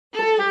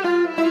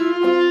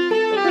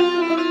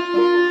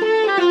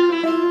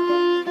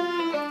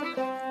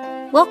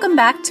Welcome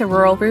back to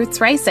Rural Roots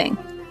Rising.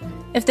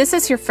 If this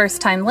is your first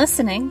time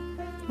listening,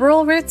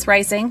 Rural Roots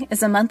Rising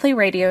is a monthly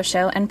radio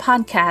show and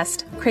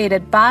podcast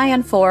created by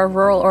and for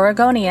rural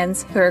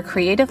Oregonians who are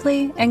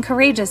creatively and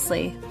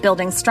courageously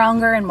building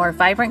stronger and more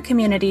vibrant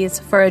communities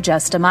for a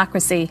just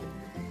democracy.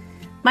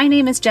 My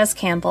name is Jess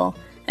Campbell,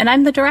 and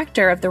I'm the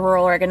director of the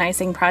Rural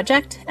Organizing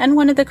Project and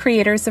one of the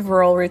creators of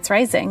Rural Roots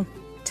Rising.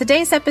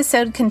 Today's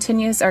episode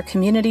continues our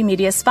Community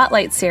Media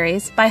Spotlight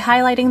series by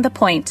highlighting The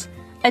Point,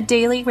 a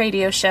daily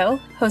radio show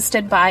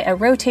hosted by a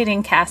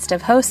rotating cast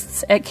of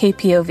hosts at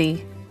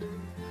KPOV.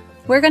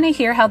 We're going to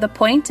hear how The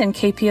Point and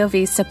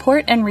KPOV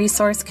support and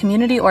resource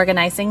community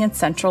organizing in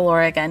Central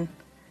Oregon.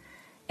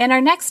 In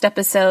our next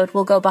episode,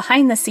 we'll go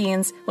behind the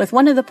scenes with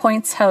one of The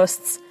Point's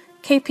hosts,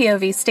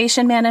 KPOV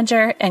station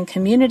manager and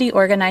community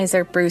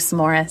organizer Bruce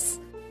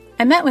Morris.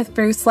 I met with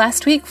Bruce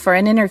last week for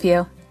an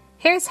interview.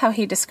 Here's how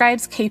he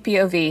describes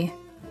KPOV.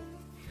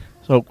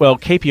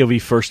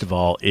 KPOV, first of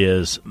all,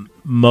 is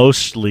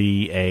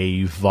mostly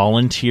a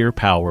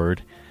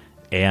volunteer-powered,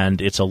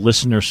 and it's a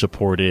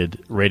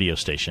listener-supported radio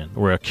station.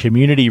 We're a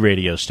community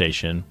radio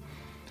station,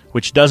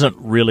 which doesn't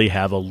really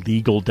have a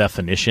legal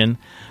definition,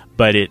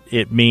 but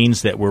it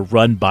means that we're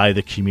run by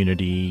the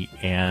community,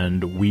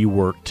 and we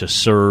work to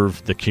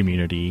serve the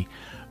community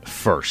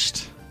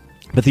first.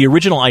 But the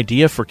original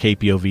idea for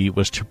KPOV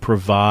was to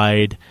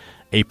provide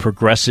a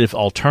progressive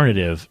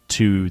alternative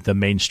to the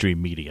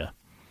mainstream media.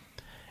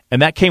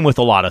 And that came with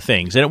a lot of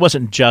things. And it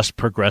wasn't just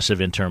progressive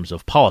in terms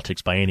of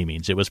politics by any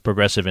means. It was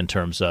progressive in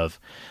terms of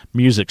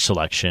music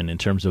selection, in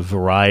terms of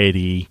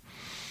variety,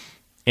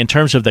 in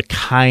terms of the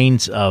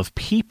kinds of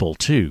people,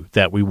 too,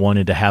 that we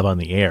wanted to have on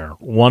the air.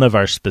 One of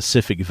our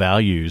specific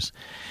values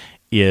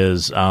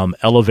is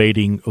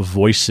elevating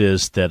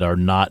voices that are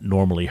not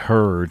normally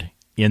heard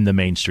in the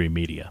mainstream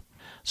media.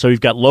 So we've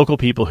got local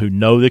people who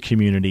know the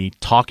community,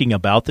 talking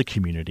about the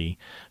community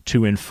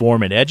to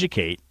inform and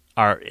educate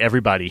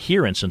everybody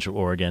here in Central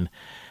Oregon,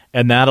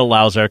 and that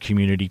allows our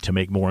community to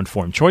make more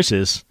informed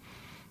choices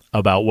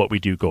about what we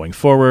do going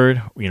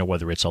forward,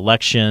 whether it's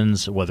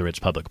elections, whether it's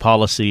public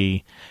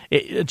policy,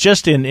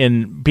 just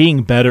in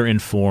being better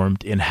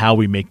informed in how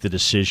we make the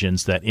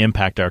decisions that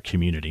impact our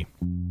community.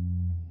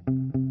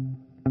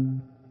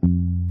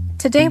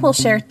 Today we'll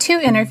share two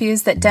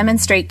interviews that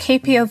demonstrate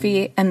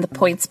KPOV and The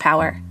Point's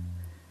power.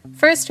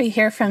 First, we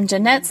hear from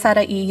Jeanette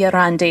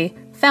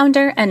Sarai-Yarandi,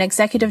 founder and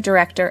executive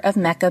director of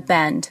Mecca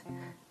Bend.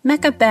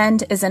 Mecca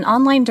Bend is an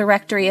online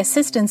directory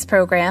assistance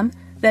program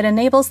that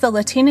enables the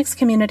Latinx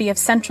community of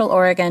Central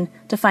Oregon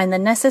to find the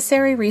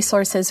necessary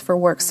resources for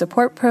work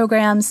support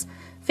programs,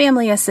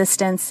 family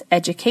assistance,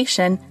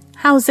 education,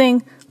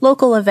 housing,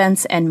 local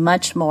events, and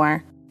much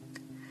more.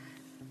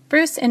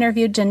 Bruce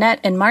interviewed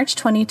Jeanette in March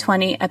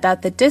 2020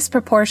 about the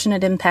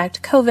disproportionate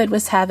impact COVID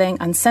was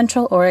having on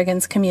Central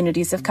Oregon's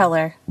communities of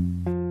color.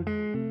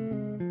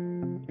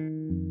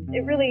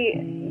 It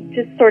really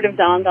just sort of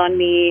dawned on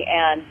me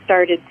and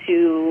started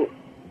to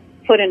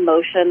put in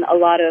motion a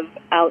lot of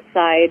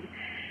outside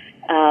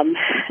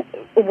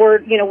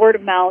word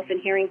of mouth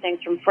and hearing things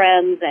from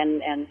friends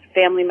and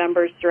family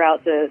members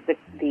throughout the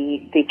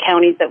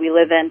counties that we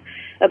live in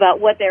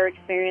about what they're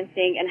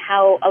experiencing and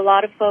how a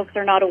lot of folks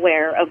are not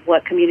aware of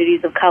what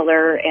communities of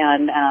color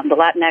and the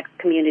Latinx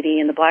community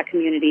and the Black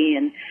community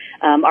and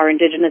our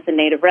Indigenous and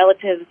Native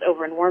relatives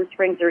over in Warm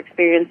Springs are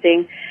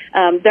experiencing.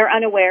 They're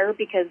unaware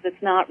because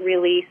it's not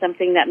really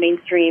something that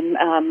mainstream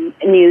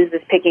news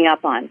is picking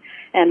up on.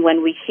 And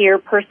when we hear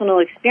personal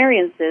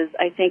experiences,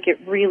 I think it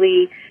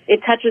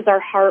touches our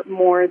heart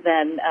more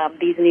than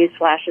these news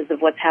flashes of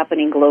what's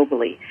happening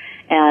globally.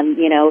 And,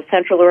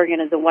 Central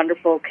Oregon is a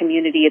wonderful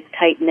community. It's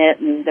tight-knit,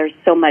 and there's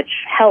so much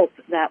help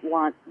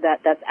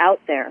that's out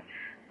there.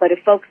 But if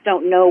folks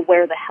don't know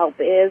where the help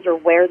is or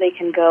where they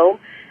can go,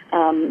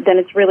 then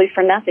it's really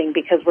for nothing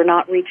because we're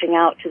not reaching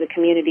out to the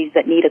communities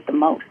that need it the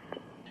most.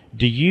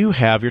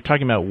 You're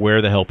talking about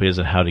where the help is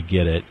and how to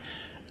get it.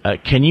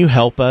 Can you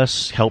help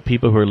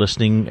people who are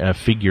listening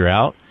figure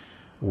out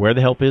where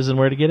the help is and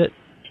where to get it?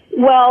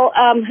 Well,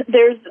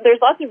 there's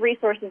lots of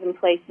resources in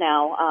place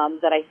now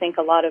that I think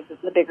a lot of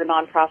the bigger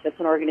nonprofits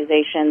and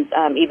organizations,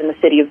 even the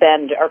City of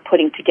Bend, are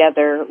putting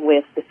together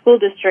with the school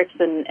districts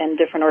and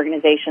different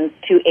organizations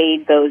to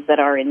aid those that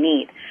are in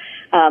need.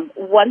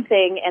 One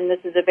thing, and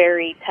this is a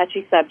very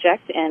touchy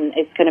subject, and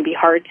it's going to be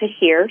hard to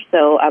hear,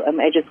 so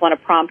I just want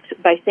to prompt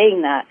by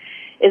saying that,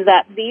 is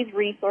that these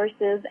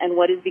resources and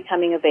what is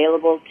becoming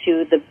available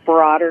to the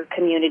broader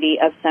community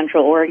of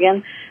Central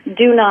Oregon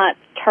do not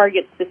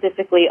target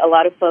specifically a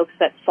lot of folks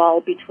that fall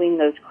between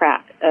those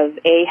cracks of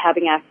A,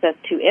 having access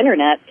to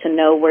internet to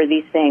know where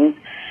these things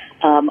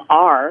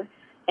are,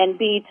 and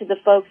B, to the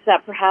folks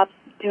that perhaps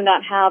do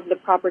not have the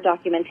proper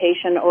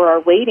documentation or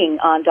are waiting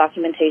on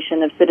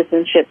documentation of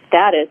citizenship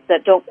status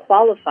that don't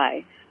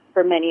qualify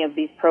for many of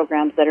these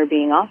programs that are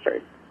being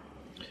offered.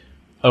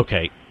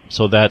 Okay,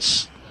 so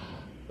that's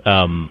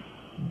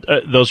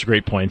those are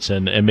great points,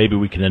 and maybe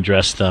we can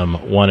address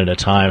them one at a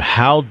time.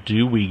 How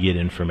do we get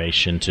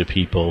information to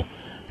people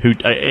who,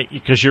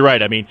 because you're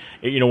right. I mean,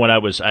 when I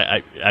was,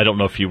 I don't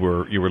know if you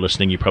were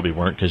listening. You probably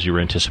weren't because you were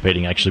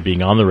anticipating actually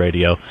being on the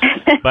radio.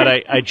 But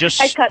I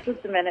just I cut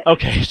just a minute.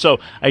 Okay, so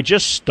I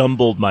just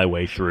stumbled my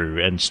way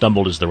through, and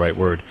stumbled is the right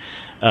word.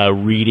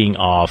 Reading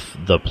off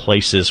the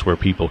places where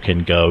people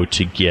can go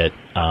to get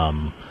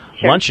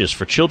lunches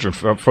for children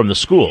from the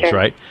schools, Sure.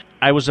 right?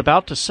 I was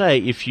about to say,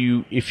 if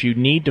you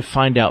need to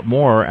find out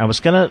more, I was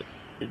going to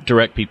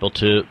direct people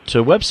to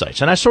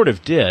websites, and I sort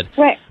of did.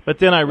 Right. But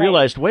then I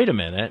realized, wait a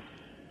minute,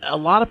 a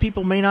lot of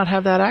people may not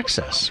have that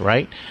access,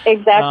 right?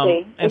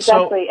 Exactly. And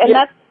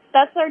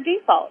that's our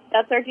default.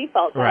 That's our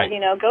default. Right.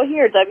 Go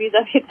here,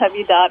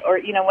 www. or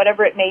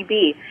whatever it may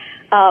be.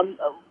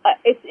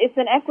 It's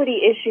an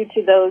equity issue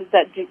to those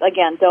that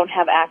don't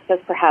have access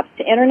perhaps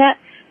to internet,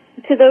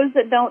 to those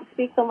that don't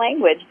speak the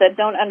language, that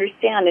don't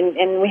understand,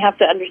 and we have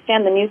to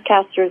understand the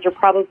newscasters are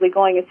probably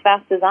going as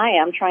fast as I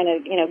am, trying to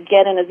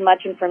get in as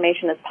much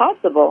information as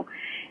possible,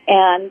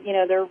 and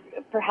they're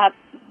perhaps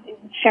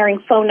sharing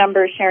phone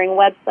numbers, sharing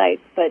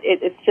websites, but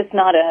it's just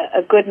not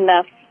a good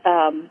enough.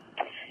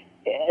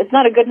 It's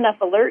not a good enough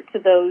alert to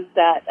those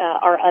that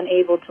are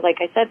unable to, like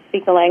I said,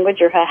 speak the language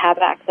or have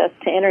access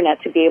to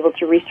internet to be able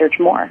to research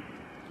more.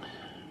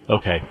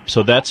 Okay,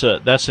 so that's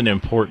an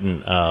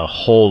important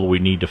hole we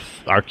need to.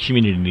 Our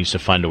community needs to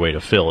find a way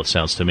to fill. It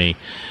sounds to me,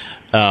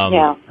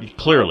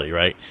 clearly,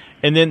 right?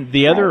 And then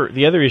the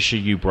other issue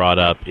you brought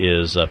up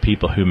is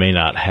people who may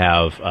not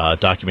have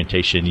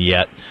documentation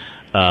yet,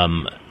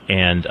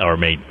 and or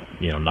may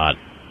not.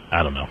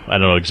 I don't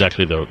know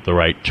exactly the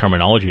right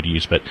terminology to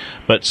use,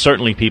 but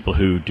certainly people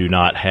who do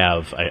not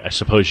have. I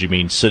suppose you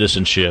mean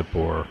citizenship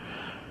or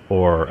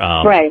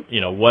right.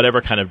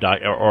 Whatever kind of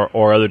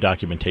or other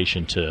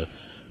documentation to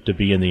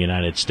be in the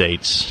United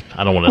States.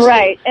 I don't want to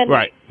say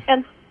right.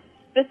 And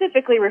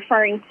specifically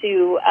referring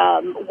to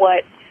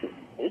what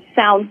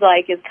sounds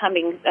like is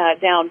coming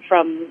down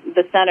from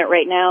the Senate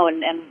right now,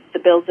 and the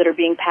bills that are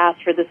being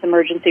passed for this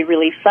emergency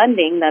relief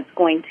funding that's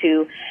going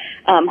to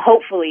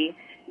hopefully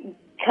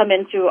come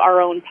into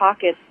our own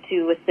pockets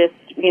to assist,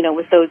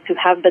 with those who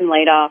have been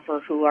laid off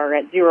or who are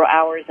at 0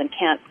 hours and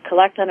can't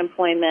collect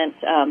unemployment,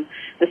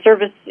 the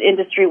service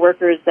industry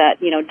workers that,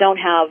 don't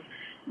have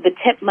the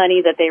tip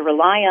money that they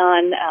rely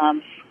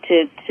on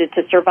to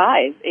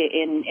survive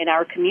in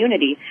our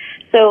community.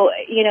 So,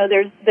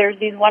 there's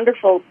these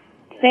wonderful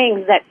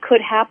things that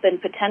could happen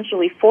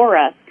potentially for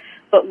us,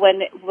 but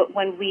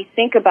when we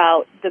think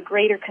about the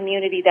greater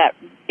community that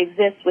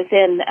exists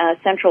within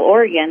Central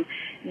Oregon,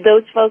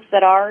 those folks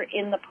that are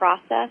in the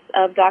process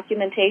of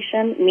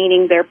documentation,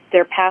 meaning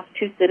their path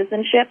to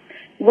citizenship,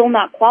 will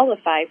not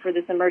qualify for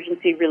this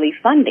emergency relief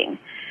funding.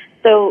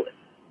 So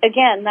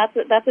again,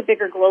 that's a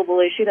bigger global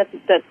issue.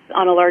 That's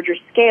on a larger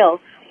scale.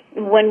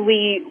 When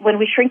we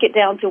shrink it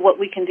down to what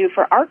we can do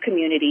for our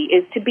community,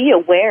 is to be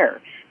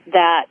aware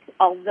that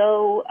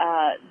although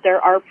there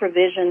are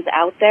provisions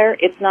out there,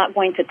 it's not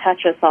going to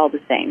touch us all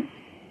the same.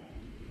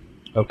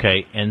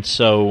 Okay, and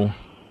so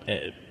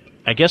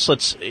I guess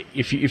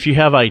if you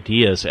have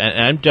ideas,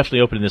 and I'm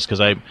definitely open to this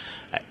because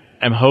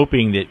I'm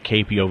hoping that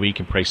KPOV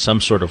can play some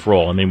sort of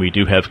role. I mean, we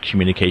do have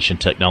communication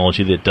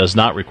technology that does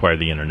not require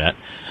the internet,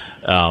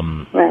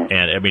 right.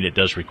 And I mean it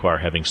does require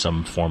having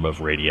some form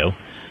of radio.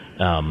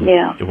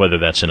 Whether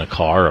that's in a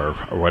car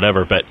or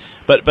whatever, but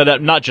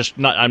I'm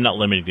not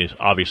limiting it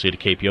obviously to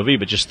KPOV,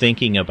 but just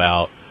thinking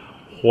about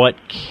what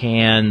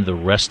can the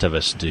rest of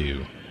us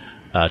do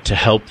to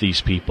help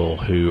these people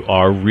who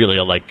are really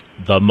like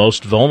the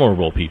most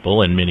vulnerable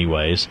people in many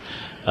ways,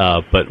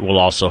 but will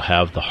also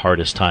have the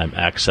hardest time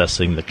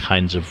accessing the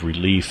kinds of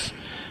relief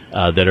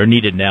that are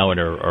needed now and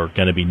are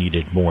going to be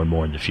needed more and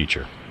more in the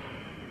future.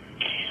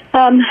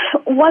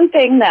 One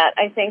thing that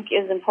I think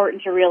is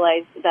important to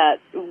realize that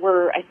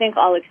we're, I think,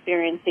 all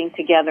experiencing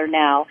together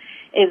now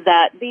is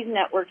that these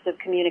networks of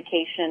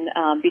communication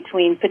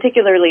between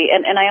particularly,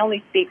 and I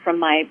only speak from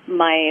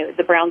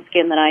the brown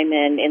skin that I'm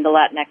in the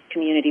Latinx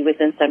community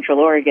within Central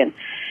Oregon,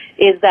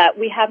 is that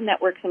we have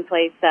networks in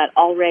place that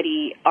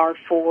already are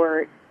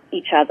for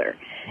each other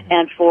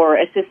and for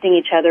assisting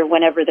each other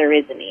whenever there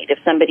is a need. If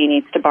somebody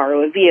needs to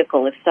borrow a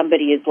vehicle, if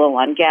somebody is low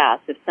on gas,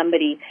 if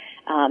somebody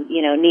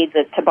needs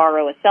to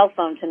borrow a cell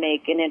phone to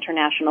make an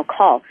international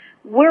call,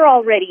 we're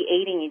already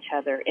aiding each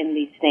other in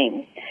these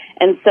things.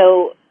 And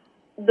so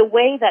the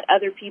way that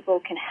other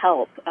people can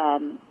help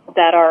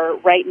that are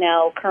right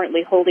now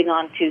currently holding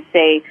on to,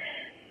 say,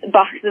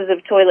 boxes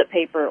of toilet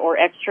paper or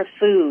extra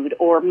food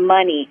or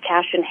money,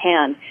 cash in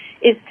hand,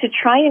 is to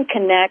try and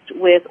connect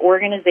with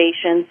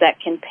organizations that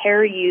can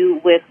pair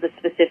you with the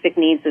specific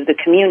needs of the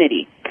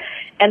community.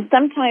 And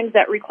sometimes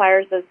that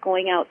requires us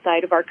going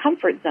outside of our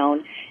comfort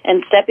zone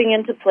and stepping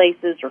into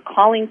places or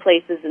calling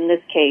places in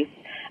this case,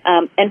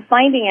 and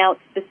finding out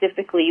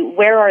specifically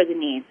where are the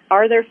needs.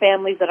 Are there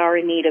families that are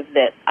in need of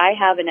this? I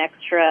have an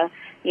extra,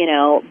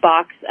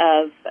 box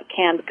of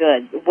canned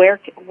goods.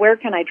 Where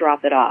can I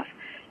drop it off?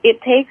 It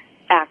takes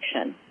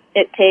action.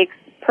 It takes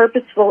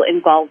purposeful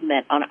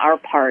involvement on our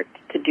part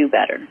to do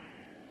better.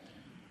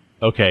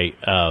 Okay.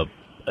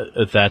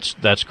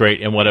 That's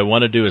great. And what I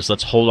want to do is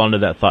let's hold on to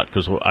that thought,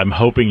 because I'm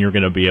hoping you're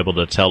going to be able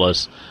to tell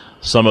us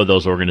some of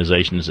those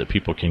organizations that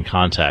people can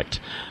contact.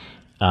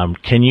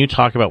 Can you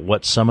talk about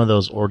what some of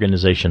those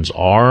organizations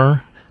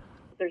are?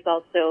 There's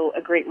also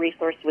a great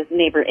resource with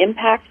Neighbor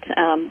Impact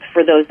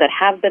for those that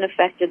have been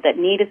affected, that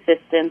need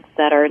assistance,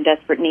 that are in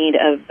desperate need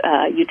of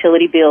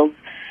utility bills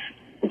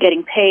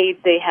getting paid.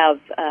 They have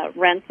a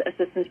rent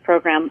assistance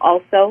program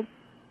also,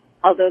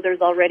 although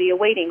there's already a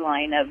waiting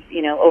line of,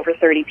 over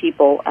 30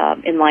 people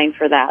in line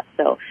for that.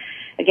 So,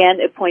 again,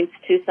 it points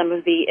to some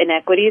of the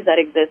inequities that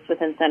exist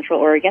within Central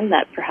Oregon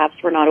that perhaps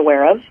we're not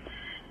aware of.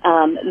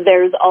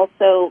 There's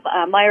also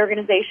my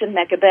organization,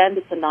 Mecca Bend.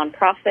 It's a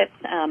nonprofit.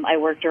 I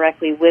work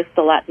directly with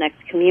the Latinx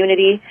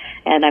community,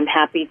 and I'm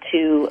happy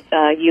to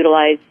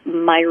utilize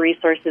my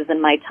resources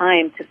and my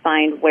time to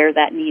find where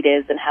that need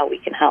is and how we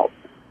can help.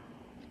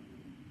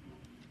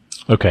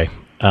 Okay.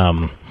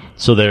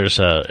 So there's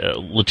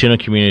Latino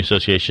Community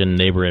Association,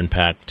 Neighbor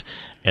Impact,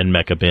 and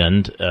Mecca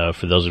Bend.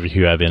 For those of you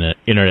who have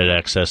internet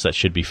access, that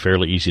should be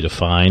fairly easy to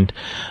find.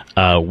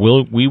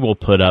 We will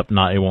put up,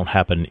 it won't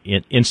happen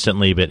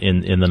instantly, but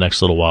in the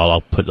next little while,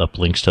 I'll put up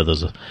links to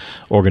those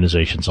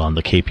organizations on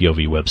the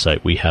KPOV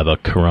website. We have a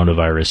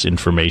coronavirus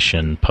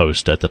information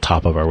post at the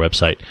top of our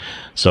website,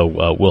 so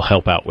we'll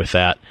help out with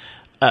that.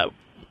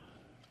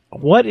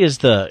 What is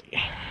the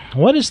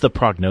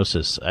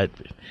prognosis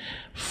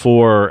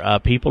for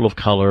people of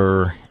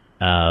color,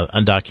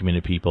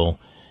 undocumented people?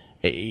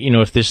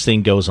 If this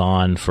thing goes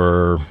on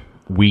for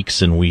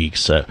weeks and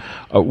weeks,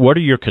 what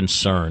are your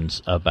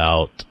concerns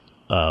about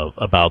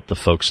the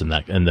folks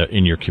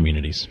in your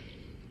communities?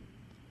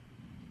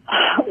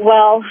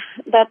 Well,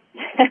 that's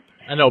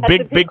I know,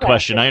 that's big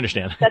question. I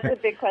understand. That's a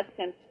big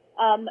question.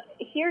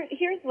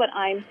 Here's what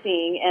I'm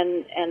seeing,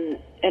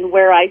 and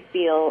where I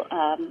feel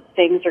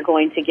things are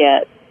going to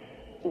get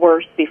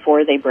worse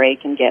before they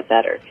break and get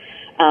better.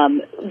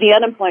 The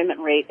unemployment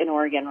rate in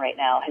Oregon right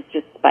now has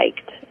just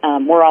spiked.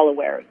 We're all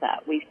aware of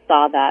that. We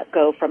saw that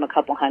go from a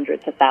couple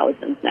hundred to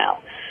thousands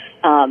now.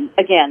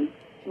 Again,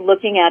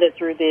 looking at it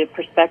through the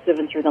perspective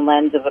and through the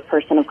lens of a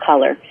person of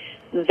color,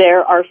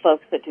 there are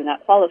folks that do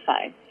not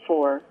qualify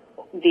for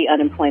the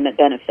unemployment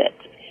benefit.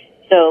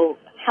 So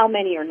how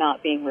many are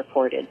not being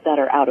reported that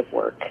are out of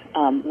work?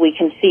 We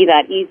can see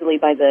that easily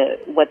by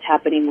what's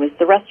happening with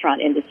the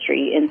restaurant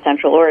industry in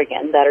Central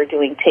Oregon that are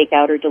doing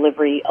takeout or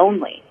delivery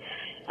only.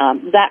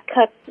 That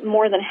cuts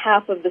more than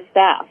half of the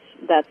staff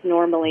that's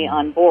normally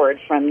on board,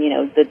 from,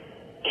 the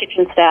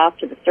kitchen staff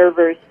to the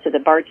servers to the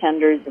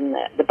bartenders and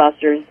the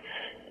bussers,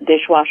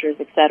 dishwashers,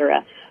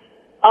 etc.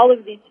 All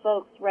of these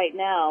folks right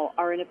now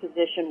are in a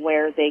position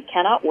where they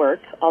cannot work,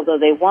 although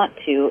they want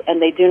to,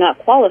 and they do not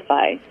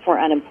qualify for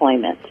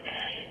unemployment.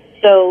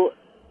 So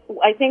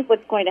I think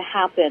what's going to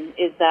happen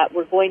is that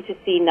we're going to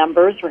see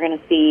numbers, we're going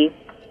to see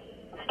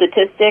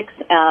statistics,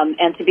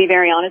 and to be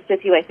very honest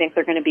with you, I think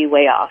they're going to be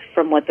way off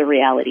from what the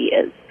reality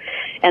is.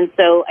 And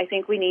so I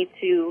think we need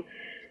to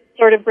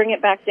sort of bring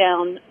it back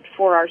down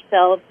for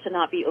ourselves to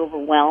not be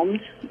overwhelmed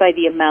by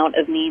the amount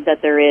of need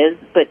that there is,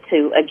 but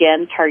to,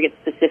 again, target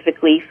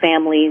specifically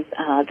families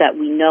that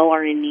we know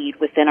are in need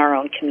within our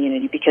own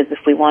community, because if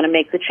we want to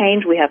make the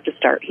change, we have to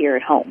start here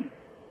at home.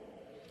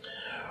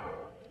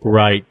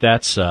 Right.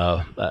 That's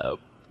the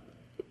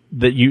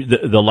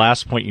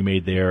last point you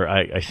made there,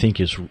 I think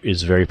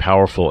is very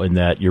powerful, in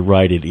that you're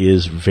right. It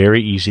is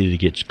very easy to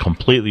get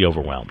completely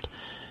overwhelmed,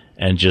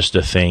 and just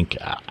to think,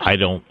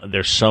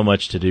 there's so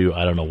much to do.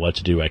 I don't know what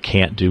to do. I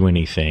can't do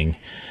anything.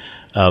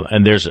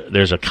 And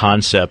there's a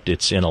concept.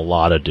 It's in a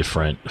lot of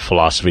different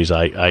philosophies.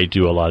 I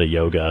do a lot of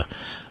yoga.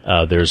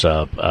 There's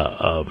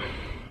a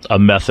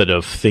method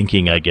of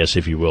thinking, I guess,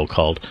 if you will,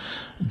 called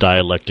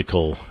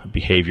dialectical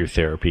behavior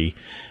therapy.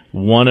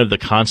 One of the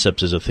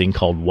concepts is a thing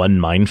called one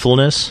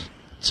mindfulness.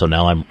 So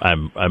now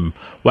I'm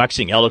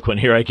waxing eloquent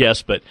here, I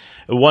guess, but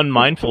one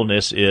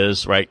mindfulness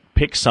is, right,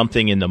 pick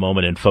something in the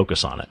moment and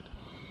focus on it.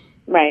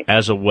 Right.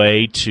 As a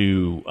way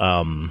to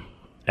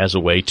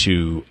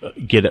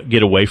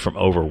get away from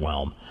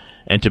overwhelm,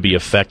 and to be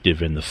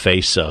effective in the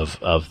face of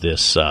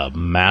this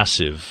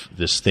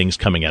this things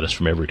coming at us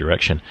from every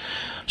direction.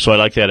 So I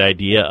like that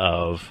idea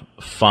of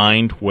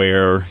find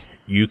where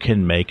you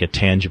can make a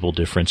tangible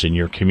difference in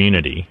your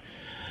community.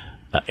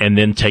 And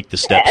then take the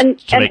steps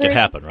to make it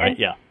happen, right?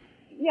 Yeah.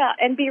 Yeah,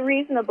 and be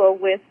reasonable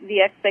with the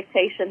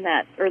expectation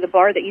or the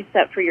bar that you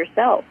set for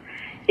yourself.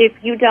 If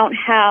you don't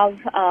have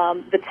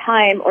the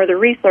time or the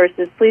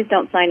resources, please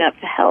don't sign up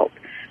to help,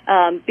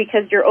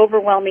 because you're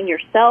overwhelming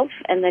yourself,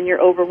 and then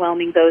you're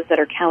overwhelming those that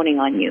are counting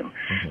on you.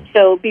 Mm-hmm.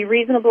 So be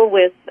reasonable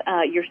with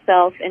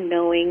yourself, and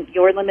knowing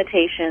your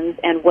limitations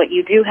and what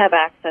you do have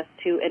access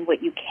to and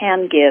what you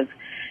can give.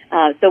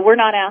 So we're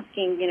not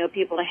asking,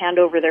 people to hand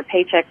over their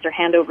paychecks or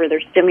hand over their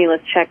stimulus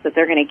check that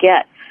they're going to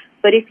get.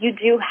 But if you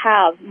do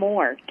have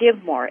more,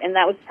 give more. And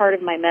that was part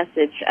of my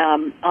message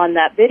on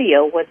that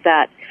video, was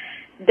that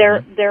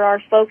there are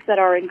folks that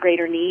are in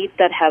greater need,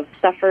 that have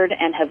suffered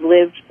and have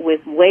lived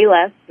with way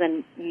less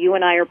than you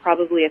and I are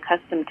probably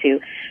accustomed to.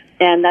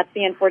 And that's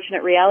the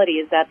unfortunate reality,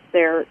 is that's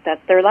their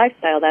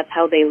lifestyle. That's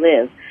how they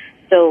live.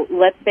 So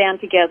let's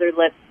band together.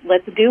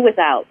 Let's do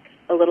without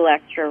a little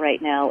extra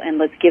right now, and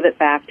let's give it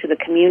back to the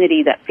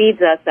community that feeds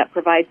us, that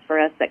provides for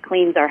us, that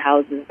cleans our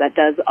houses, that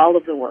does all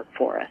of the work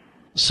for us.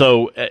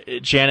 So,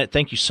 Janet,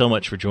 thank you so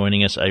much for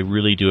joining us. I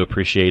really do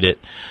appreciate it.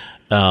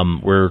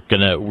 We're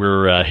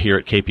here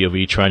at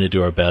KPOV trying to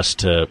do our best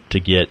to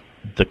get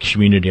the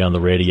community on the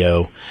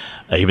radio,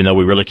 even though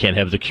we really can't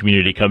have the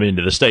community come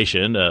into the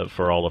station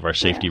for all of our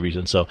safety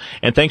reasons. So,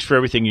 and thanks for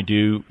everything you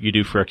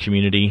do for our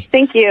community.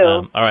 Thank you.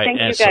 All right.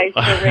 Thank you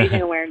guys for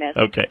raising awareness.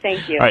 Okay.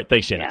 Thank you. All right.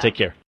 Thanks, Janet. Take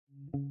care.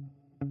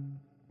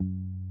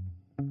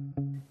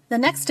 The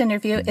next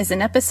interview is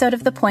an episode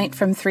of The Point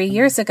from 3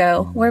 years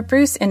ago, where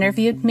Bruce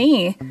interviewed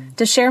me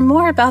to share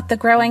more about the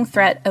growing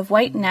threat of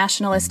white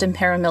nationalist and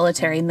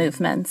paramilitary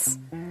movements.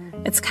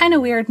 It's kind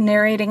of weird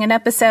narrating an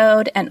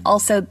episode and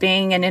also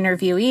being an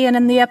interviewee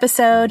in the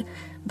episode,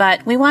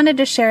 but we wanted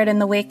to share it in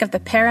the wake of the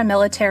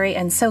paramilitary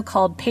and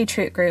so-called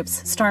patriot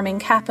groups storming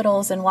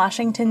capitals in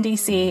Washington,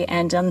 D.C.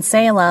 and in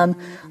Salem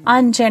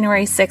on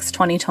January 6,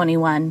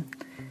 2021.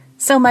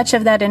 So much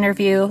of that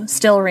interview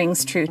still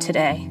rings true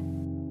today.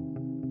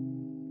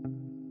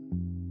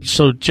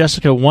 So,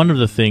 Jessica, one of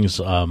the things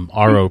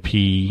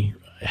ROP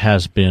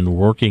has been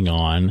working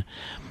on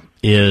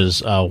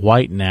is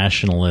white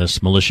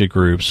nationalist militia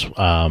groups,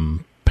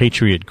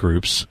 patriot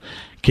groups.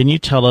 Can you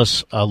tell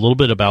us a little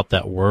bit about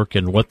that work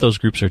and what those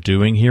groups are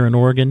doing here in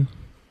Oregon?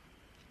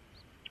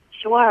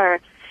 Sure.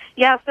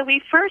 Yeah, so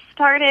we first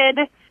started,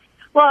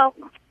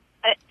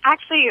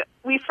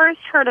 we first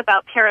heard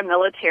about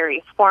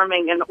paramilitaries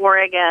forming in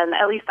Oregon,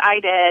 at least I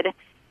did,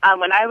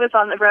 when I was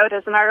on the road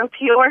as an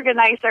ROP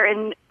organizer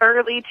in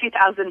early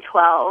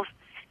 2012.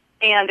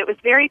 And it was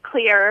very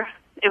clear,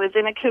 it was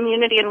in a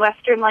community in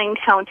Western Lane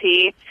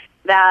County,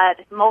 that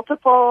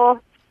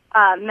multiple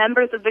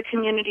members of the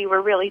community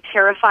were really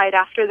terrified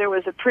after there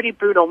was a pretty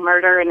brutal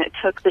murder, and it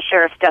took the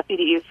sheriff's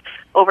deputies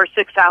over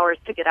 6 hours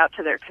to get out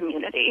to their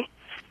community.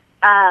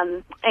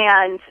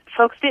 And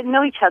folks didn't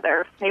know each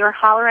other. They were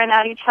hollering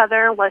at each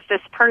other. Was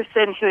this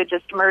person who had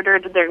just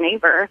murdered their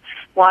neighbor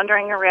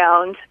wandering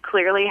around,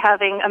 clearly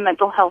having a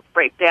mental health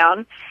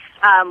breakdown,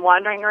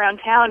 wandering around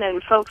town,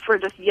 and folks were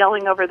just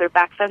yelling over their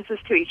back fences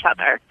to each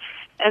other.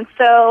 And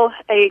so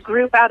a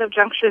group out of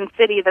Junction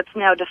City that's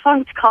now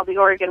defunct called the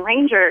Oregon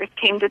Rangers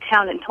came to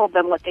town and told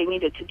them what they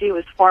needed to do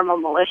was form a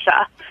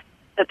militia,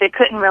 that they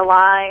couldn't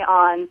rely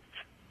on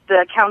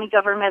the county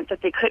government,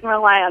 that they couldn't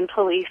rely on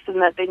police,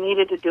 and that they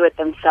needed to do it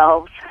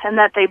themselves, and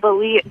that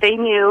they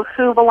knew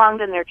who belonged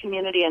in their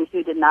community and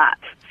who did not.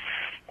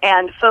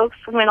 And folks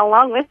went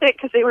along with it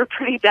because they were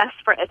pretty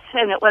desperate,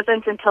 and it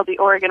wasn't until the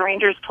Oregon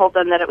Rangers told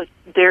them that it was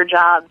their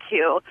job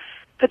to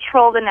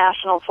patrol the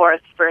national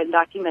forests for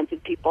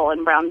undocumented people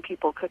and brown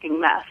people cooking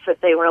meth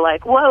that they were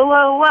like, whoa,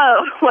 whoa,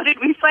 whoa, what did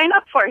we sign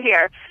up for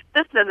here?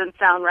 This doesn't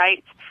sound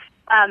right.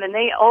 And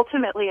they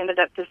ultimately ended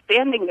up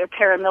disbanding their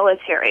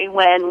paramilitary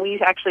when we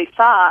actually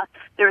saw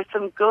there was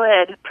some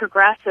good,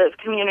 progressive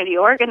community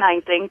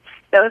organizing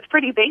that was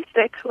pretty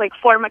basic, like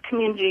form a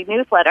community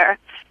newsletter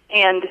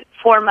and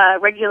form a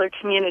regular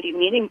community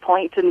meeting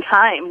point in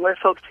time where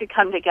folks could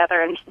come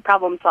together and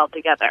problem solve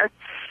together.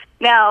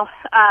 Now,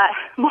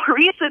 more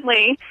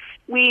recently,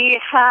 we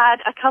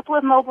had a couple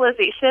of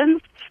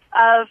mobilizations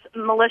of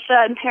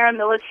militia and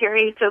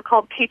paramilitary,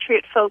 so-called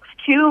patriot folks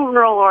to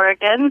rural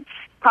Oregon.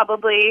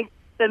 Probably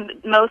the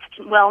most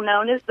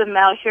well-known is the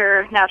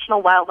Malheur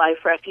National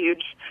Wildlife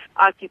Refuge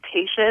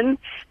occupation.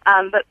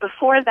 But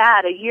before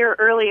that, a year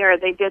earlier,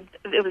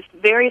 it was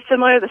very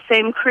similar, the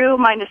same crew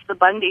minus the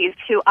Bundys,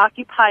 who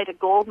occupied a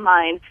gold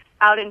mine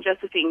out in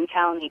Josephine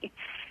County.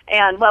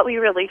 And what we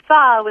really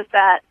saw was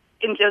that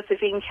in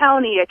Josephine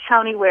County, a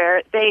county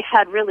where they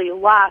had really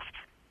lost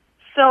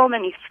so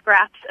many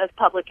scraps of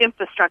public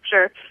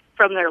infrastructure,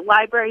 from their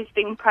libraries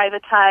being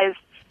privatized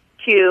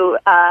to,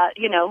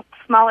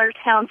 smaller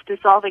towns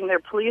dissolving their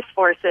police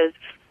forces,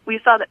 we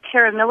saw that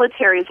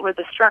paramilitaries were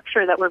the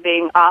structure that were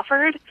being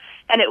offered,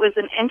 and it was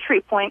an entry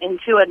point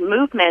into a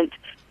movement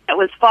that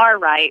was far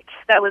right,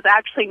 that was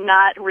actually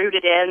not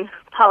rooted in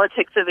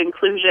politics of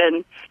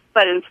inclusion,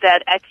 but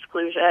instead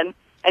exclusion,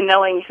 and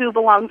knowing who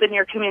belongs in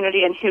your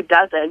community and who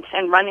doesn't,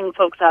 and running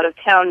folks out of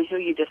town who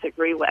you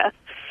disagree with.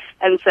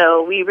 And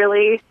so we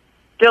really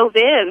dove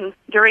in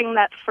during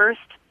that first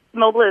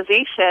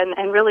mobilization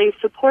and really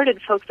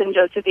supported folks in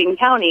Josephine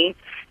County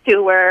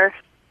who were,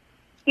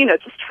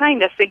 just trying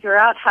to figure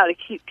out how to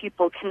keep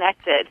people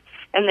connected.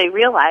 And they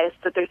realized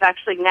that there's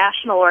actually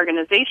national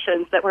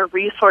organizations that were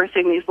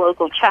resourcing these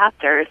local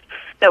chapters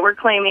that were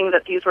claiming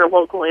that these were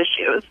local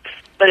issues.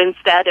 But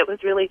instead, it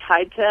was really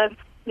tied to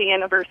the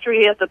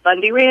anniversary of the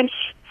Bundy Ranch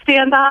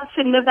standoff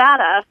in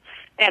Nevada,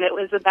 and it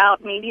was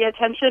about media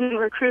attention and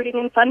recruiting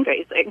and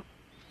fundraising.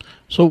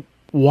 So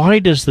why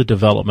does the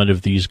development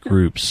of these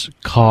groups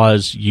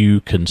cause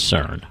you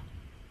concern?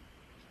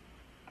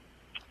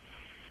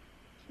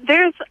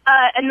 There's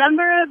a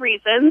number of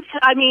reasons.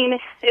 I mean,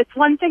 it's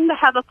one thing to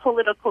have a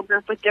political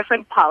group with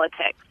different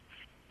politics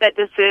that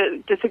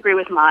disagree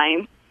with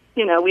mine,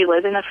 we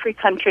live in a free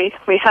country.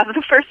 We have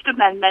the First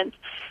Amendment.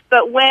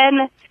 But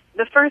when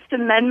the First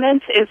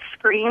Amendment is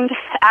screened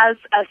as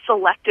a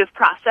selective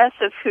process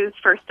of whose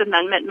First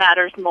Amendment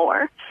matters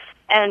more,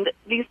 and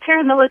these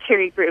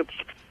paramilitary groups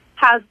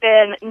have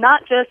been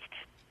not just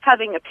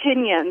having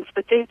opinions,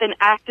 but they've been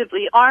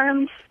actively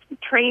armed,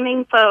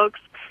 training folks,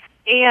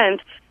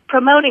 and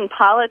promoting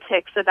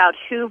politics about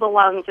who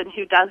belongs and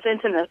who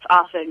doesn't, and it's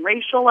often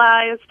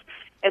racialized,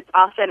 it's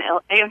often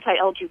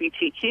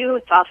anti-LGBTQ,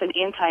 it's often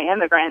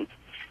anti-immigrant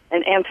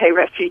and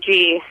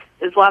anti-refugee,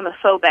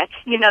 Islamophobic.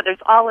 There's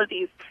all of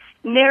these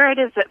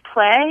narratives at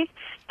play,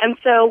 and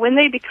so when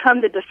they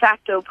become the de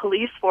facto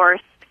police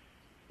force,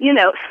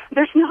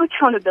 there's no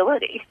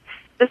accountability.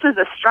 This is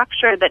a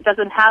structure that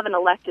doesn't have an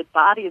elected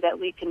body that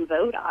we can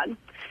vote on.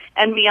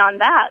 And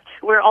beyond that,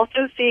 we're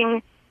also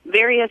seeing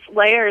various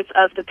layers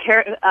of the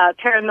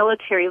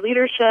paramilitary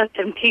leadership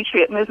and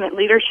patriot movement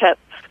leadership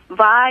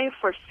vie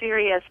for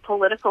serious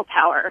political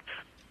power,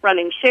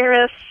 running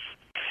sheriffs.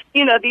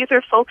 These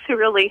are folks who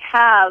really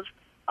have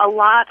a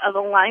lot of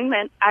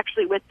alignment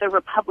actually with the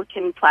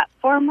Republican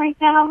platform right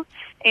now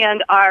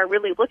and are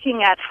really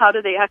looking at how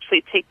do they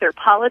actually take their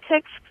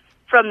politics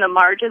from the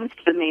margins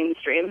to the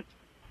mainstream.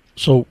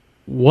 So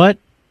what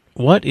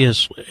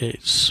is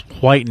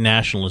white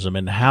nationalism,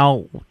 and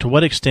to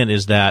what extent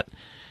is that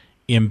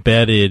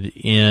embedded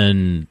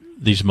in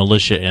these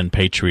militia and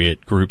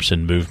patriot groups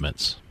and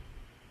movements?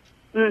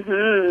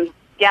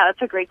 Yeah,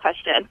 that's a great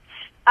question.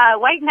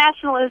 White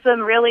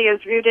nationalism really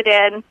is rooted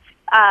in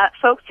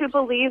folks who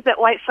believe that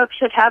white folks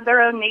should have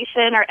their own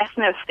nation or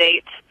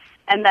ethno-state,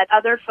 and that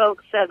other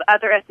folks of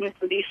other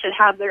ethnicities should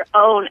have their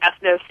own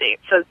ethno-state.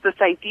 So it's this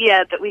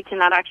idea that we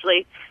cannot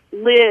actually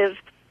live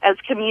as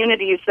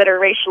communities that are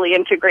racially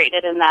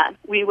integrated, and that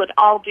we would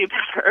all do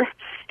better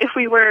if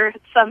we were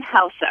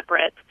somehow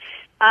separate.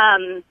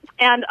 And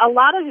a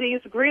lot of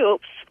these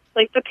groups,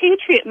 like the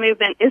Patriot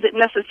movement, isn't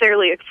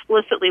necessarily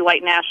explicitly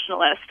white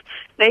nationalist.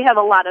 They have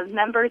a lot of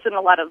members and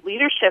a lot of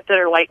leadership that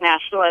are white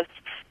nationalists,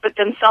 but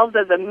themselves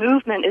as a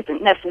movement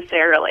isn't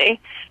necessarily.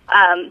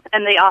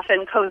 And they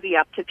often cozy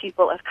up to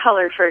people of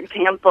color, for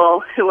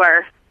example, who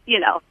are,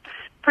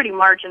 pretty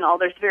marginal.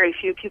 There's very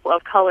few people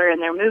of color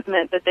in their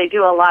movement, but they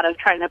do a lot of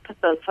trying to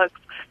put those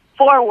folks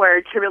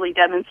forward to really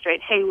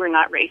demonstrate, hey, we're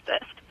not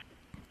racist.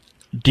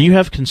 Do you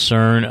have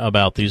concern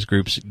about these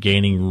groups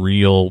gaining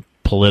real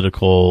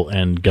political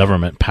and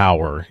government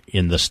power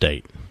in the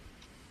state?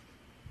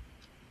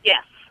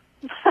 Yes.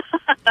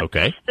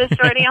 Okay. The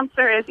short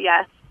answer is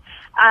yes.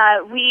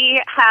 We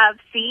have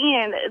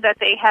seen that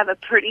they have a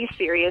pretty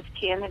serious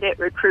candidate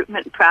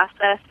recruitment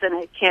process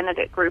and a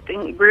candidate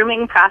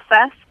grooming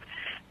process.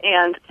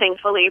 And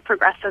thankfully,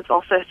 progressives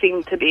also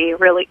seem to be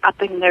really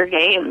upping their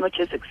game, which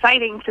is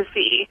exciting to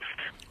see.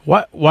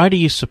 Why do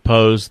you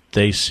suppose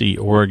they see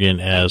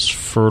Oregon as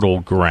fertile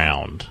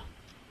ground?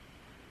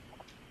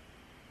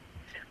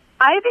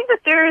 I think that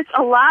there's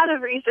a lot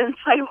of reasons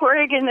why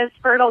Oregon is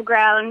fertile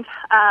ground.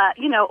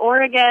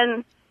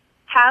 Oregon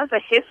has a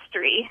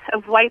history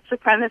of white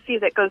supremacy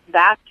that goes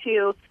back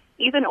to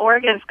even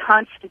Oregon's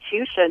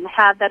Constitution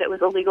had that it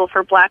was illegal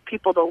for black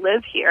people to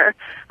live here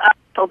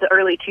until the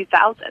early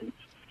 2000s.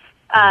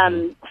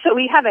 So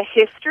we have a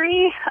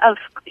history of,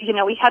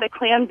 we had a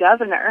Klan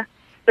governor.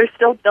 There's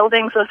still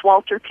buildings with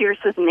Walter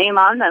Pierce's name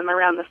on them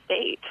around the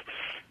state.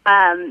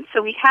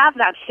 So we have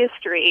that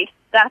history.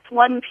 That's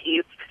one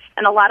piece.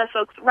 And a lot of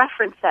folks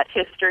reference that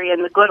history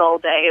in the good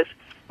old days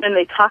when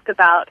they talk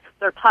about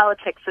their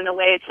politics in a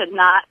way to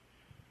not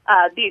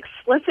be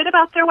explicit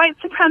about their white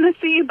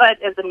supremacy,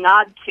 but as a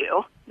nod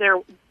to their,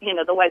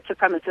 the white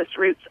supremacist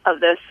roots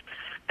of this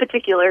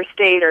particular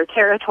state or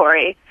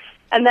territory.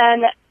 And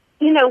then,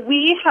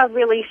 we have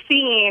really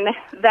seen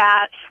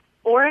that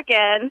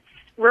Oregon,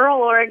 rural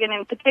Oregon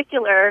in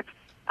particular,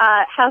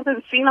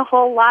 hasn't seen a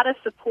whole lot of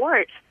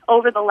support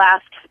over the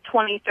last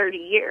 20, 30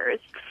 years.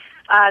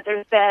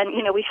 There's been,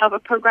 we have a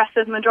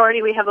progressive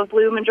majority, we have a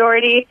blue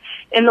majority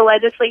in the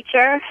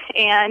legislature,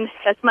 and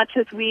as much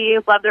as we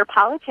love their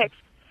politics,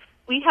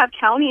 we have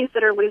counties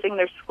that are losing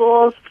their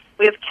schools.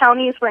 We have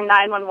counties where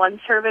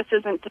 911 service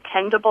isn't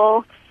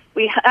dependable.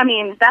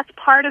 That's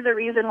part of the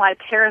reason why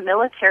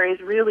paramilitary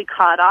is really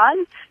caught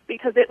on,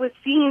 because it was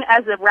seen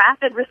as a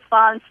rapid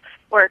response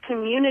or a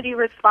community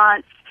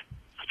response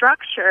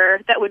structure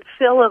that would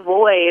fill a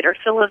void or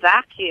fill a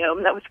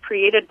vacuum that was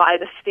created by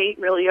the state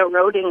really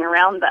eroding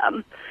around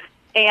them.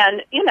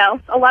 And,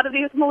 a lot of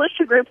these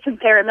militia groups and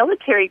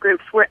paramilitary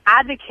groups were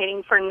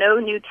advocating for no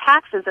new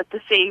taxes at the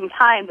same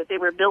time that they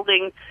were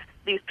building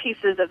these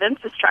pieces of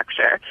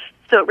infrastructure.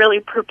 So it really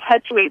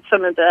perpetuates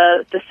some of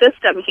the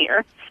system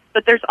here.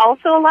 But there's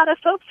also a lot of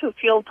folks who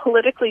feel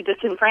politically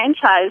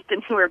disenfranchised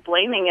and who are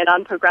blaming it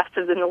on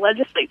progressives in the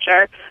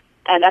legislature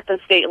and at the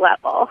state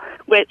level,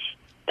 which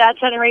that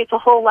generates a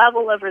whole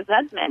level of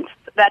resentment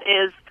that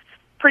is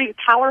pretty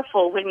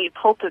powerful when you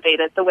cultivate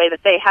it the way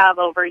that they have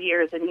over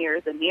years and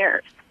years and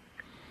years.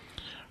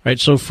 Right.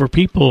 So for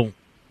people,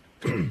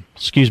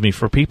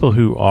 for people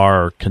who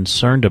are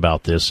concerned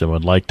about this and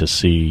would like to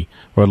see,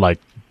 or like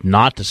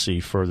not to see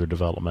further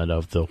development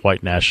of the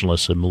white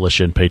nationalists and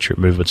militia and patriot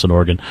movements in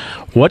Oregon.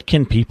 What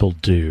can people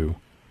do?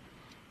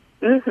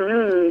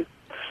 Mm-hmm.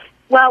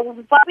 Well,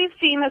 what we've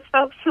seen is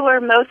folks who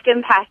are most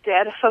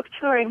impacted, folks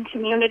who are in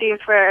communities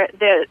where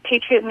the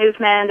patriot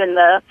movement and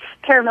the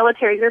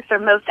paramilitary groups are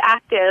most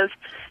active,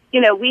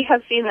 we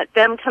have seen that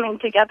them coming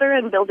together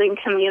and building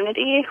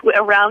community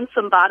around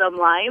some bottom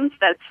lines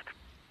that's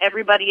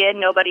everybody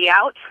in, nobody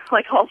out,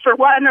 like all for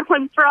one or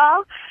one for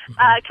all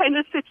kind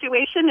of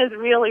situation is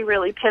really,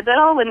 really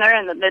pivotal when they're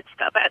in the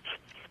midst of it.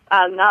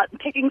 Not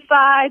picking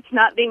sides,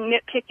 not being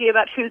nitpicky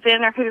about who's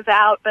in or who's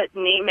out, but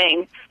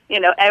naming,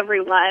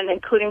 everyone,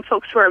 including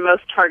folks who are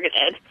most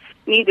targeted,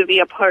 need to be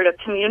a part of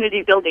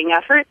community building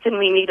efforts, and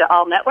we need to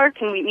all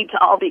network, and we need to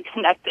all be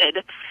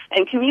connected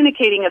and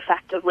communicating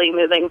effectively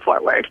moving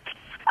forward.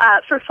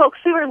 For folks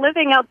who are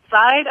living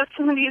outside of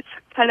some of these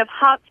kind of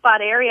hotspot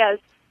areas,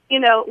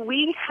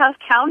 we have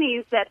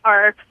counties that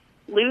are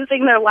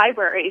losing their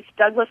libraries.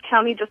 Douglas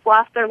County just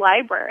lost their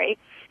library,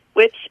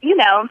 which,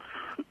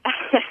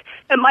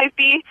 it might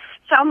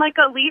sound like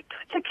a leap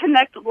to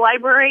connect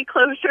library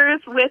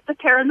closures with the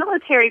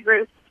paramilitary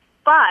groups,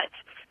 but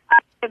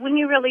when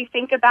you really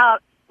think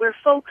about where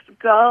folks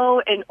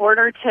go in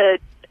order to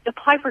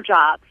apply for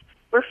jobs,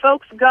 where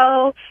folks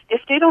go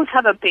if they don't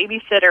have a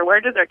babysitter,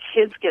 where do their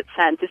kids get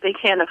sent if they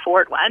can't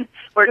afford one?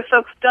 Where do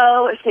folks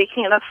go if they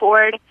can't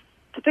afford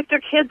to pick their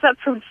kids up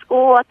from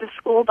school at the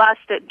school bus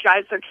that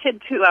drives their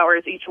kid 2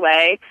 hours each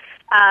way?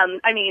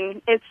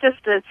 It's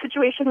just a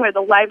situation where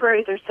the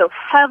libraries are so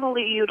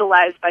heavily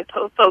utilized by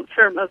folks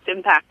who are most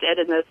impacted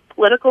in this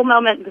political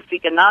moment, this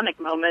economic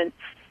moment,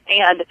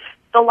 and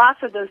the loss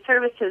of those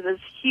services is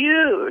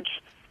huge.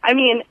 I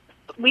feel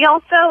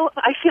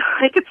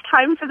like it's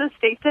time for the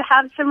state to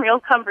have some real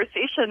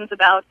conversations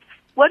about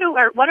what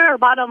are our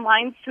bottom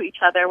lines to each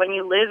other when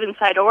you live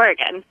inside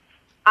Oregon.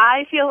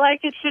 I feel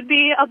like it should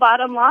be a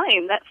bottom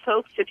line that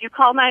folks, if you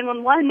call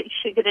 911, you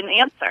should get an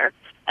answer,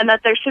 and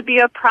that there should be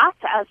a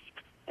process.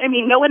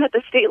 No one at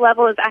the state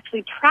level is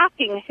actually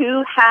tracking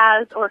who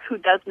has or who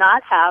does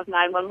not have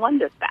 911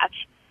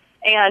 dispatch.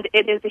 And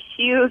it is a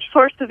huge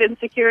source of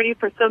insecurity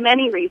for so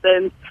many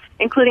reasons,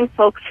 including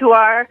folks who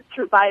are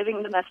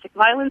surviving domestic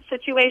violence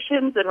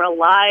situations and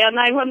rely on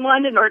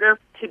 911 in order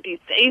to be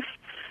safe,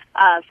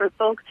 for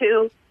folks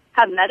who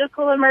have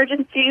medical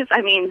emergencies.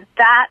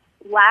 That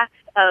lack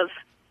of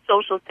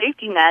social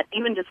safety net,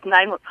 even just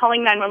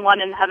calling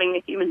 911 and having a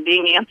human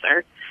being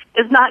answer,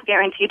 is not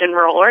guaranteed in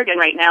rural Oregon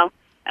right now.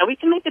 And we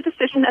can make a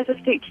decision as a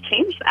state to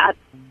change that.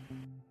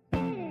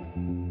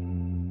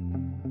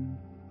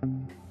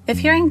 If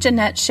hearing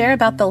Jeanette share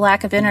about the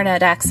lack of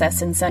internet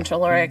access in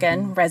Central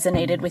Oregon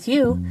resonated with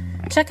you,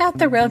 check out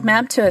the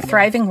Roadmap to a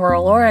Thriving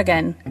Rural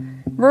Oregon.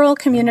 Rural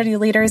community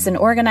leaders and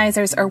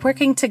organizers are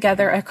working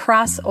together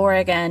across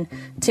Oregon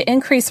to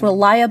increase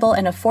reliable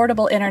and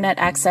affordable internet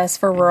access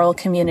for rural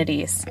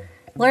communities.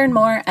 Learn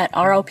more at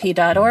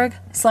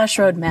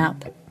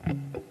rop.org/roadmap.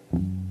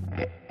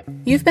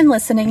 You've been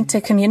listening to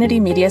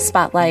Community Media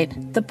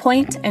Spotlight, The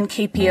Point, and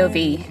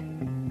KPOV.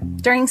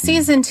 During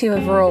Season 2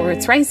 of Rural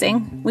Roots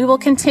Rising, we will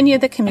continue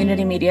the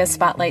Community Media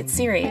Spotlight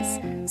series,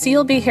 so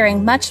you'll be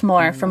hearing much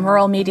more from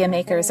rural media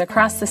makers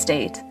across the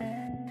state.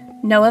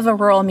 Know of a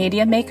rural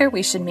media maker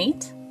we should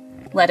meet?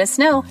 Let us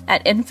know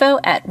at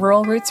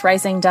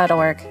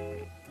info@ruralrootsrising.org.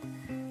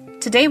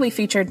 Today we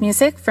featured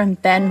music from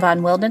Ben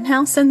von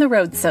Wildenhaus and the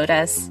Road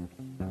Sodas.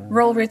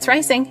 Rural Roots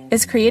Rising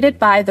is created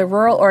by the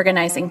Rural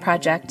Organizing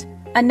Project,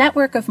 a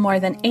network of more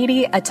than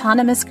 80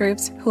 autonomous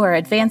groups who are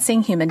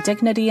advancing human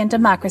dignity and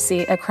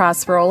democracy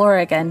across rural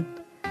Oregon.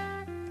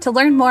 To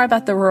learn more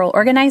about the Rural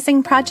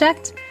Organizing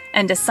Project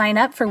and to sign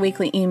up for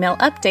weekly email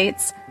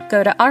updates,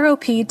 go to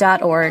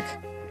rop.org.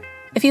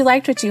 If you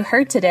liked what you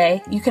heard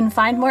today, you can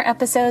find more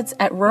episodes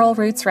at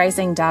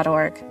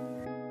ruralrootsrising.org.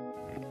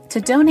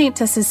 To donate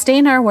to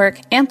sustain our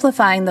work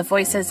amplifying the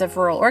voices of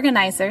rural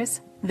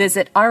organizers,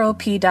 visit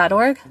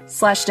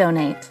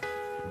rop.org/donate.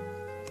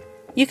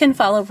 You can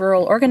follow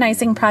Rural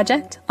Organizing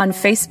Project on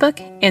Facebook,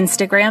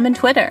 Instagram, and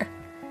Twitter.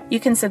 You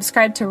can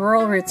subscribe to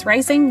Rural Roots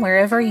Rising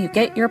wherever you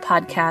get your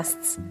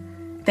podcasts.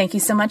 Thank you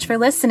so much for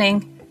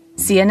listening.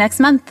 See you next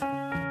month.